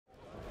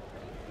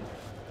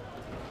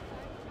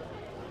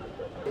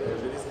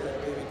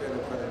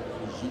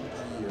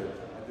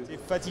C'est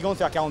fatigant de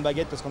faire 40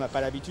 baguettes parce qu'on n'a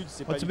pas l'habitude.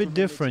 Well, it's a bit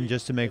different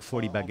just to make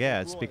 40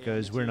 baguettes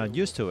because we're not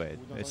used to it.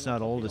 It's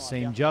not all the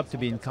same job to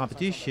be in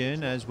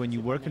competition as when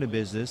you work in a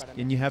business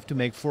and you have to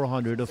make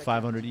 400 or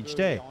 500 each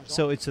day.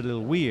 So it's a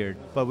little weird,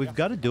 but we've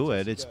got to do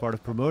it. It's part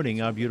of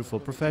promoting our beautiful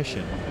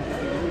profession.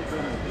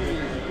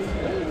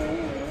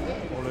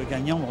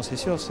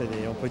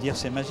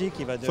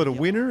 For the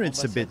winner,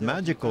 it's a bit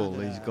magical.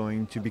 He's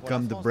going to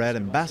become the bread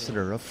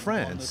ambassador of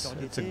France.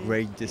 It's a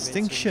great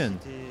distinction.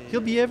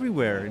 He'll be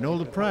everywhere in all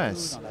the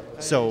press.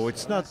 So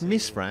it's not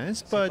Miss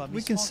France, but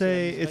we can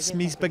say it's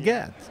Miss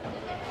Baguette.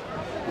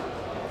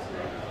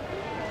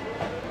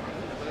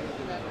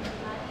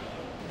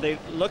 They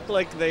look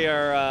like they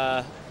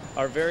are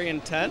very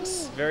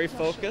intense, very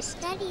focused,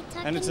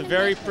 and it's a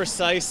very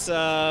precise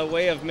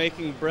way of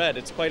making bread.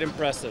 It's quite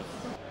impressive.